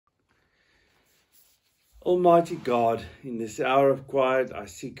Almighty God, in this hour of quiet, I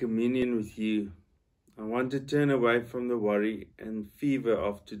seek communion with you. I want to turn away from the worry and fever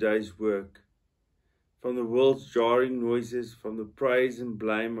of today's work, from the world's jarring noises, from the praise and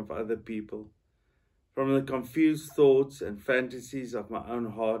blame of other people, from the confused thoughts and fantasies of my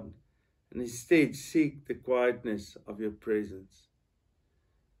own heart, and instead seek the quietness of your presence.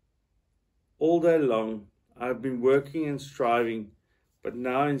 All day long, I have been working and striving, but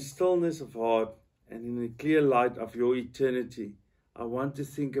now in stillness of heart and in the clear light of your eternity, I want to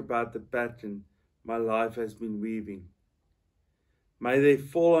think about the pattern my life has been weaving. May there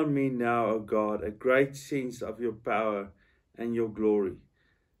fall on me now, O God, a great sense of your power and your glory,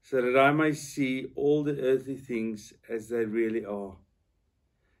 so that I may see all the earthly things as they really are.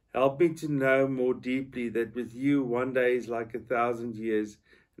 Help me to know more deeply that with you 1 day is like 1,000 years,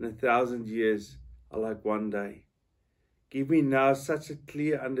 and 1,000 years are like 1 day. Give me now such a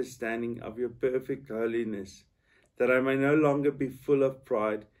clear understanding of your perfect holiness, that I may no longer be full of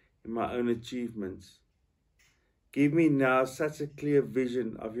pride in my own achievements. Give me now such a clear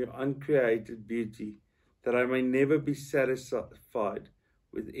vision of your uncreated beauty, that I may never be satisfied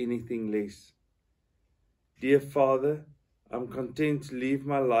with anything less. Dear Father, I'm content to leave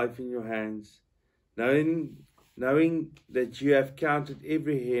my life in your hands, knowing that you have counted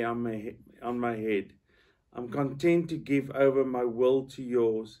every hair on my head. I'm content to give over my will to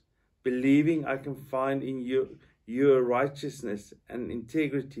yours, believing I can find in you a righteousness and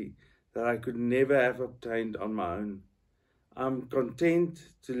integrity that I could never have obtained on my own. I'm content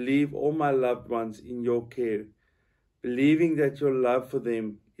to leave all my loved ones in your care, believing that your love for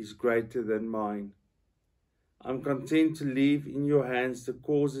them is greater than mine. I'm content to leave in your hands the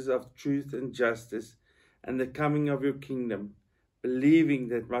causes of truth and justice and the coming of your kingdom, believing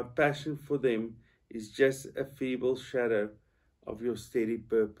that my passion for them is just a feeble shadow of your steady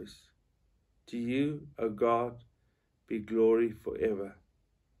purpose. To you, O God, be glory forever.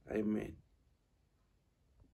 Amen.